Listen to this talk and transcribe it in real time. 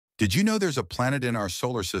Did you know there's a planet in our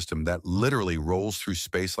solar system that literally rolls through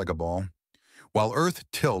space like a ball? While Earth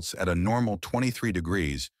tilts at a normal 23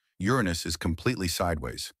 degrees, Uranus is completely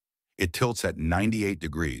sideways. It tilts at 98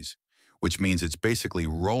 degrees, which means it's basically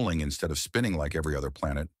rolling instead of spinning like every other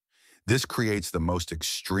planet. This creates the most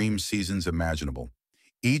extreme seasons imaginable.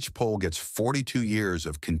 Each pole gets 42 years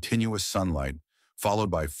of continuous sunlight,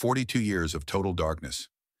 followed by 42 years of total darkness.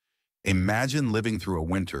 Imagine living through a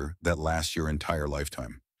winter that lasts your entire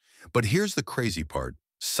lifetime. But here's the crazy part.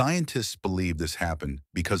 Scientists believe this happened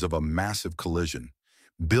because of a massive collision.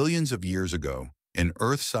 Billions of years ago, an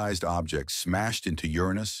Earth-sized object smashed into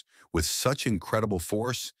Uranus with such incredible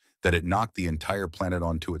force that it knocked the entire planet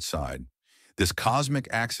onto its side. This cosmic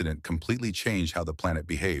accident completely changed how the planet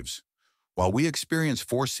behaves. While we experience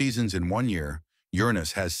 4 seasons in one year,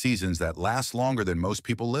 Uranus has seasons that last longer than most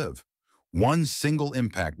people live. One single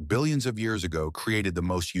impact billions of years ago created the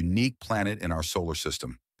most unique planet in our solar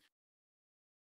system.